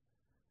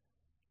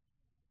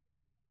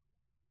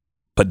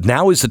 But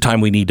now is the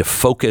time we need to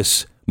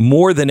focus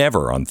more than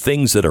ever on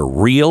things that are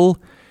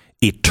real,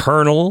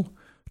 eternal,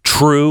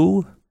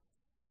 true,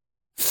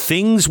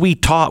 things we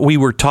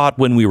were taught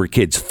when we were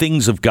kids,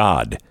 things of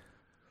God.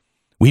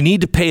 We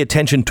need to pay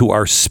attention to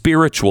our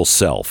spiritual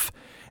self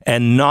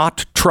and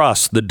not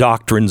trust the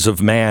doctrines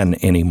of man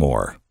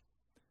anymore.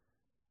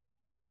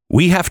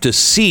 We have to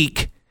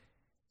seek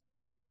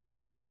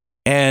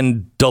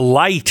and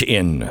delight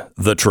in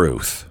the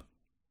truth.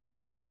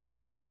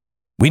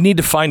 We need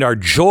to find our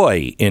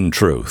joy in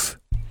truth.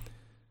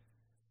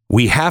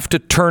 We have to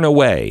turn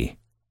away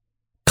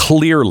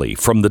clearly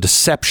from the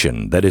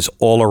deception that is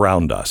all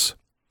around us.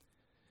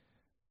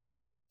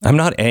 I'm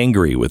not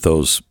angry with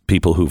those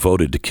people who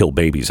voted to kill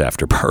babies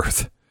after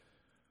birth.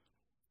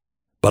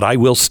 But I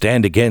will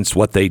stand against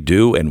what they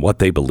do and what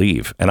they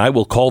believe. And I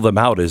will call them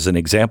out as an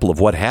example of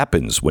what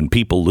happens when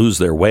people lose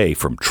their way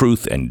from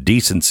truth and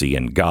decency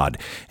and God.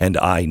 And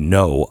I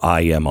know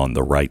I am on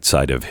the right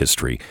side of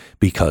history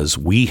because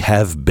we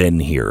have been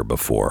here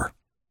before.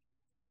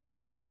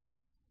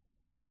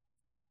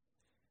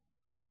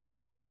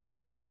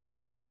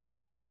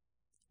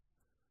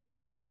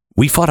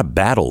 We fought a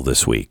battle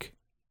this week.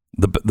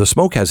 The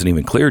smoke hasn't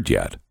even cleared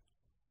yet.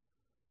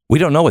 We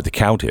don't know what the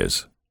count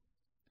is.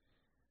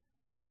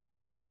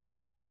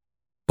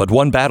 But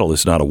one battle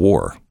is not a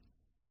war.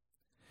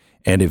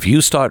 And if you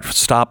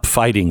stop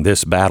fighting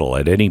this battle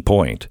at any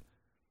point,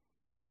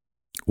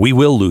 we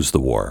will lose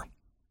the war.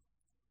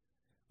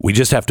 We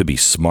just have to be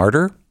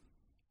smarter.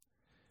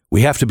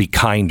 We have to be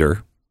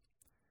kinder.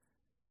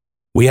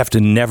 We have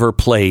to never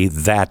play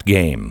that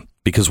game.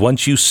 Because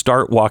once you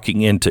start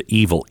walking into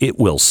evil, it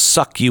will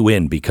suck you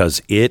in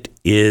because it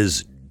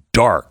is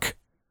dark.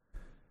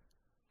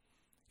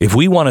 If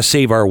we want to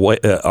save our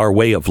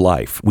way of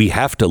life, we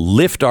have to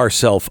lift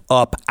ourselves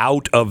up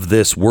out of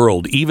this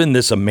world, even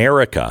this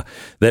America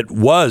that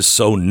was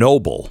so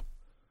noble.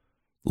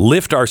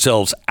 Lift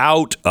ourselves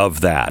out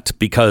of that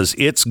because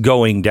it's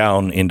going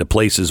down into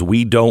places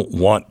we don't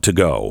want to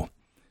go.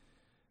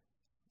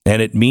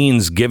 And it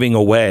means giving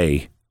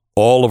away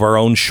all of our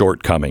own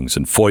shortcomings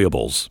and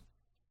foibles.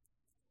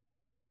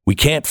 We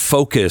can't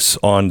focus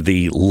on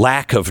the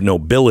lack of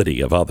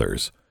nobility of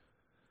others.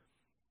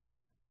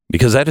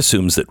 Because that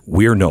assumes that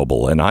we're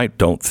noble, and I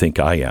don't think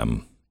I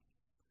am.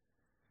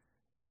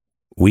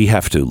 We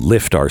have to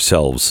lift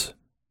ourselves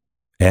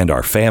and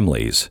our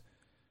families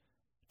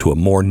to a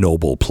more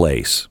noble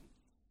place.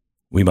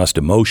 We must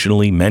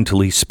emotionally,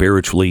 mentally,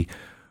 spiritually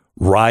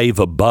rise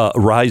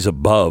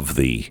above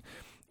the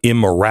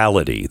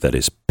immorality that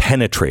is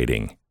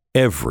penetrating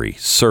every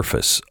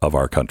surface of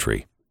our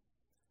country.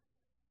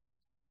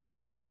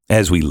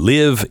 As we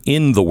live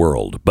in the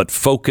world, but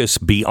focus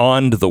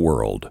beyond the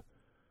world.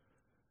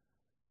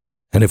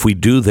 And if we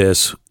do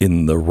this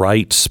in the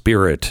right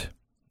spirit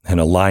and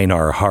align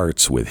our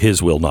hearts with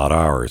His will, not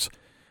ours,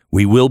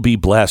 we will be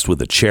blessed with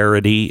the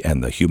charity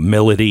and the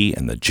humility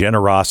and the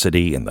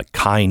generosity and the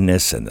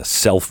kindness and the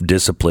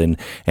self-discipline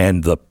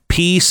and the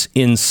peace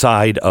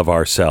inside of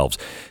ourselves.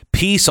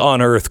 Peace on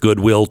earth,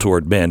 goodwill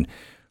toward men.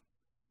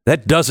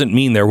 That doesn't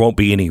mean there won't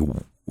be any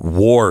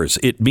wars.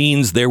 It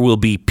means there will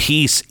be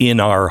peace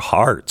in our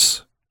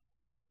hearts.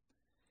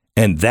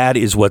 And that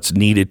is what's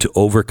needed to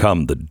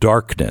overcome the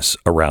darkness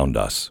around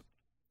us.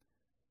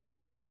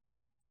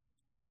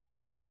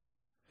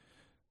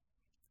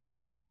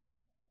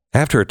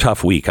 After a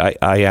tough week, I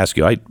ask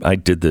you, I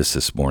did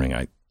this morning.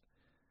 I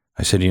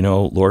said,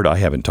 Lord, I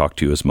haven't talked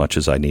to you as much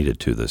as I needed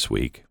to this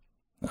week.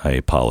 I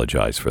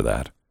apologize for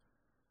that.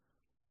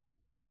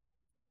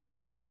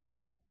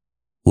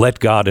 Let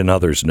God and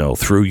others know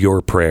through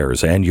your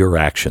prayers and your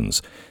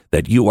actions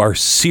that you are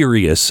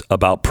serious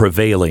about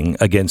prevailing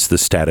against the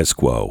status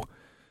quo.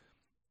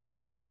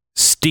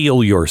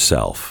 Steel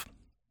yourself.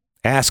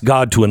 Ask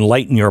God to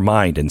enlighten your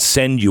mind and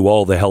send you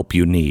all the help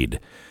you need.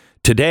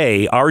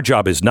 Today, our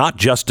job is not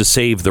just to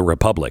save the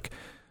republic.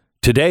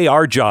 Today,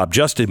 our job,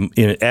 just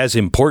as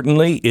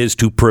importantly, is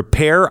to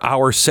prepare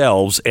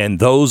ourselves and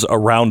those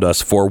around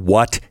us for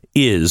what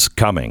is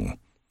coming.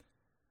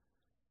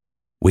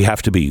 We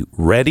have to be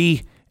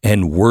ready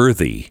and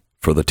worthy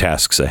for the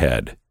tasks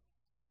ahead.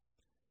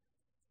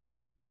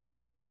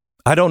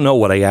 I don't know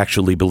what I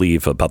actually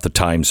believe about the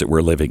times that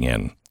we're living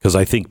in, because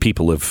I think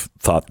people have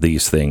thought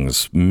these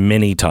things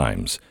many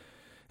times,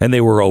 and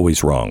they were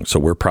always wrong. So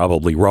we're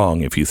probably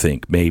wrong if you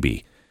think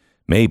maybe.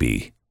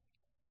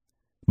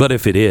 But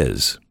if it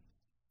is,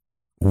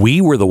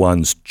 we were the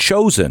ones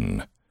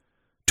chosen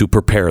to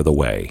prepare the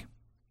way.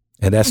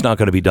 And that's not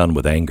going to be done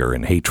with anger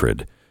and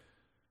hatred.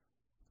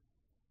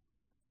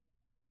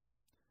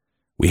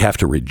 We have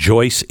to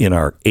rejoice in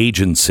our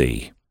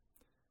agency.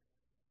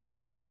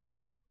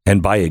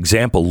 And by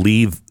example,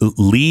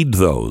 lead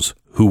those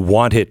who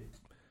want it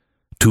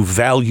to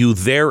value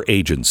their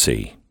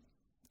agency.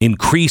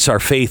 Increase our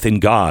faith in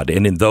God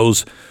and in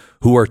those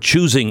who are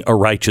choosing a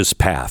righteous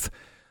path.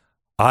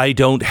 I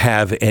don't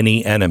have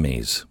any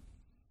enemies.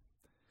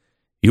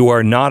 You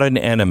are not an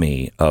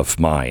enemy of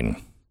mine.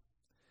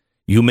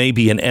 You may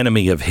be an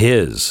enemy of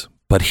his,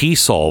 but he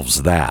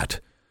solves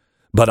that.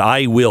 But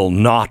I will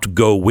not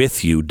go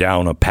with you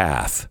down a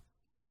path.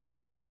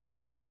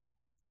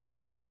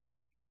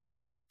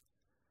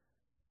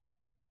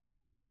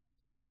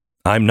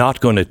 I'm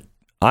going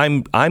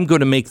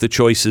to make the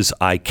choices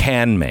I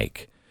can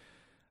make.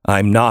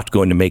 I'm not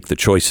going to make the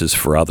choices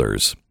for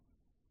others.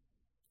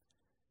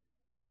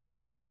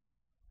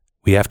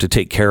 We have to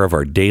take care of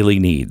our daily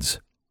needs.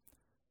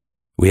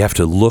 We have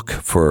to look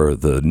for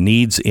the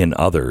needs in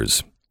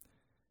others.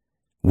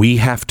 We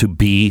have to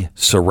be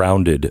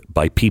surrounded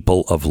by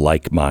people of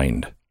like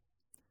mind.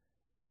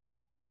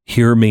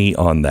 Hear me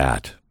on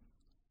that.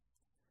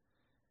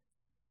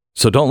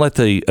 So don't let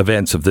the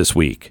events of this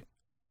week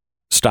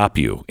stop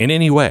you in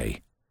any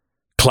way,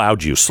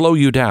 cloud you, slow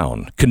you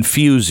down,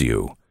 confuse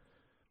you.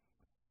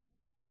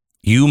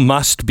 You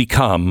must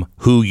become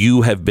who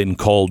you have been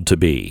called to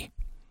be.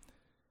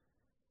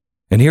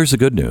 And here's the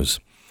good news.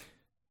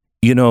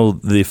 You know,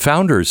 the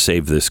founders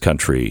saved this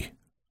country,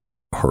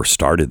 or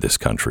started this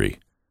country,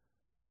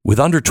 with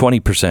under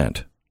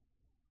 20%.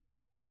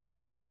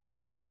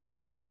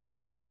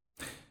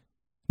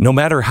 No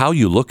matter how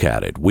you look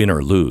at it, win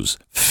or lose,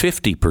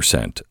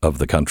 50% of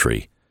the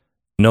country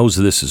knows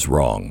this is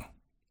wrong,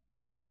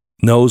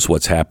 knows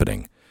what's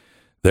happening.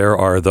 There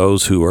are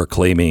those who are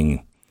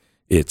claiming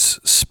it's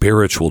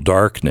spiritual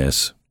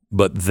darkness,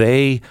 but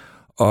they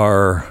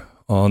are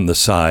on the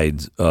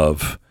side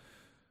of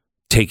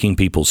taking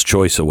people's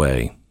choice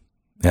away.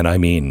 And I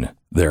mean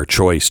their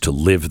choice to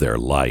live their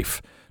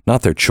life,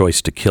 not their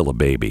choice to kill a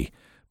baby,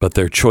 but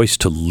their choice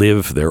to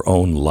live their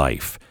own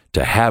life,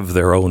 to have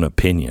their own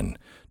opinion,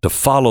 to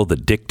follow the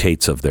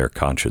dictates of their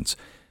conscience.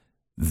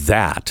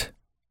 That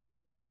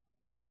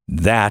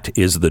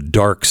is the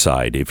dark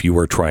side if you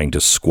are trying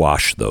to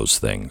squash those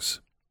things.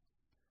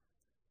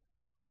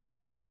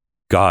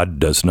 God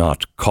does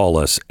not call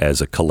us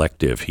as a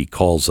collective. He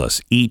calls us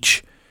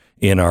each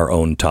in our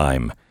own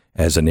time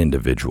as an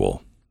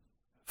individual.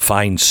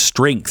 Find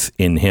strength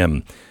in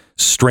him,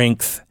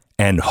 strength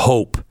and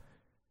hope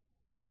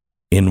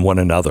in one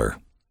another,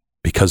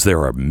 because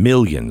there are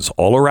millions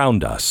all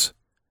around us,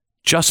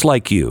 just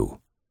like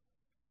you,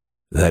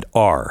 that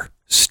are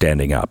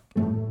standing up.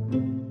 Do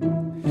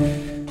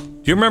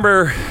you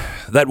remember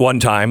that one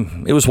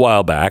time, it was a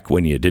while back,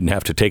 when you didn't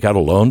have to take out a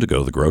loan to go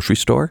to the grocery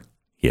store?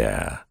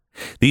 Yeah.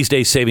 These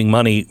days, saving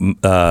money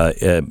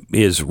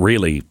is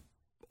really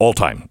all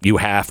time. You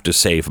have to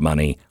save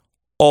money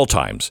all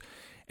times.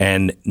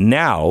 And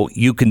now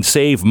you can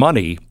save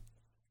money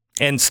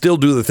and still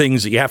do the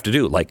things that you have to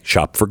do, like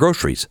shop for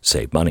groceries,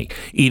 save money.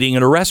 Eating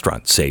in a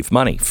restaurant, save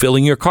money.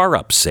 Filling your car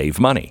up, save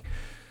money.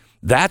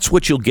 That's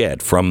what you'll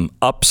get from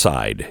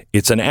Upside.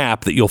 It's an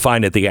app that you'll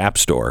find at the App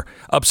Store.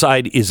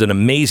 Upside is an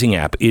amazing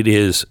app. It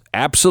is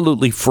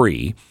absolutely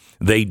free.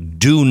 They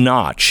do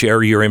not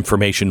share your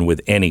information with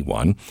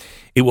anyone.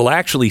 It will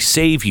actually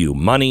save you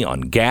money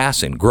on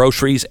gas and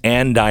groceries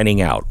and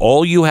dining out.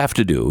 All you have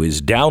to do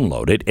is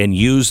download it and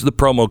use the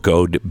promo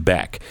code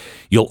Beck.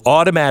 You'll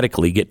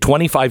automatically get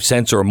 25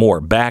 cents or more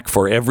back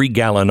for every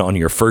gallon on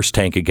your first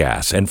tank of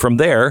gas. And from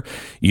there,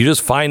 you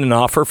just find an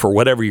offer for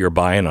whatever you're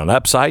buying on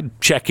Upside,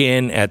 check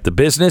in at the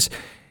business,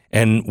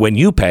 and when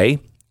you pay,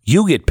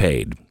 you get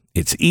paid.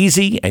 It's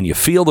easy, and you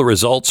feel the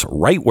results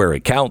right where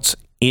it counts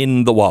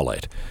in the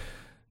wallet.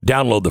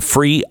 Download the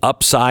free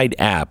Upside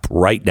app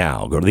right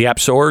now. Go to the App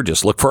Store,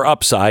 just look for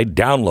Upside,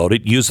 download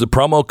it, use the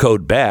promo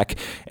code BECK,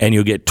 and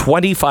you'll get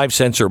 25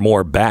 cents or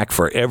more back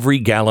for every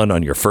gallon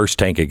on your first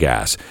tank of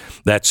gas.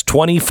 That's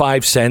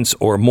 25 cents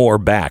or more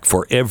back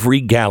for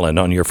every gallon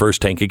on your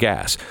first tank of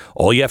gas.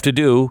 All you have to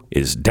do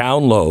is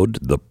download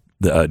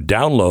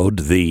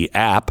the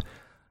app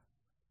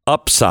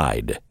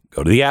Upside.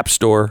 Go to the App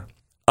Store,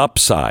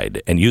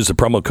 Upside, and use the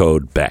promo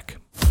code BECK.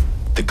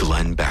 The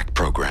Glenn Beck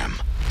Program.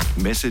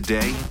 Miss a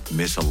day,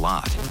 miss a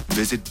lot.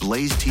 Visit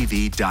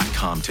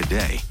blazetv.com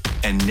today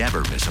and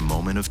never miss a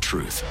moment of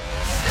truth.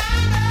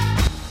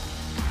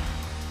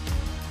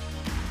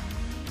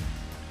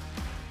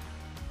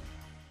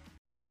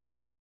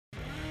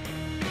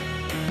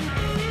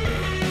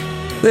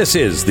 This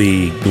is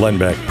the Glenn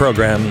Beck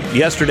Program.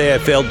 Yesterday I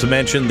failed to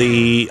mention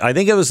I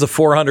think it was the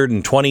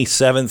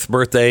 427th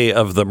birthday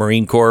of the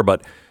Marine Corps,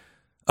 but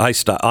I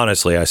stopped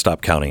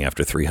counting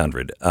after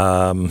 300.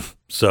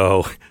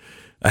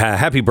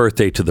 Happy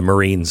birthday to the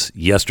Marines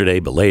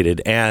yesterday,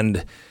 belated.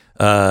 And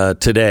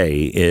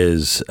today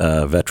is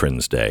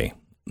Veterans Day.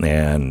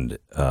 And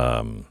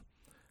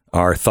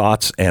our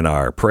thoughts and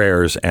our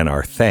prayers and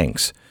our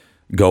thanks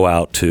go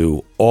out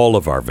to all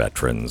of our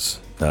veterans,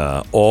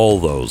 all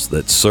those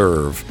that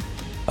serve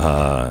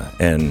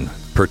and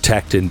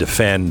protect and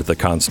defend the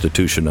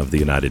Constitution of the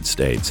United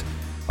States.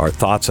 Our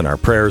thoughts and our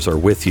prayers are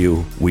with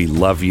you. We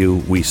love you.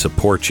 We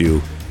support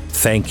you.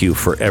 Thank you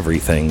for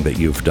everything that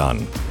you've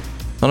done.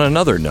 On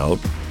another note,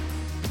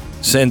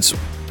 since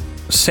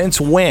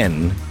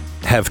when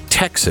have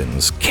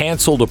Texans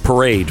canceled a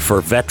parade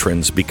for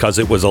veterans because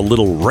it was a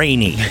little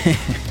rainy?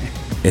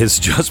 It's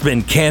just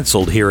been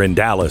canceled here in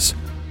Dallas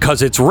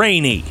because it's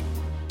rainy.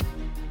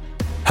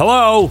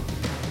 Hello?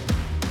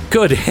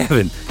 Good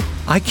heaven.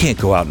 I can't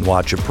go out and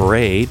watch a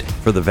parade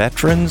for the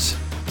veterans.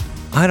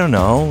 I don't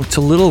know. It's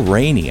a little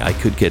rainy. I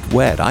could get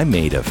wet. I'm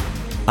made of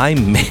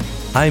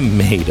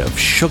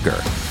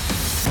sugar.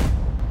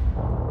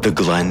 The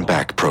Glenn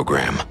Beck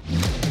Program.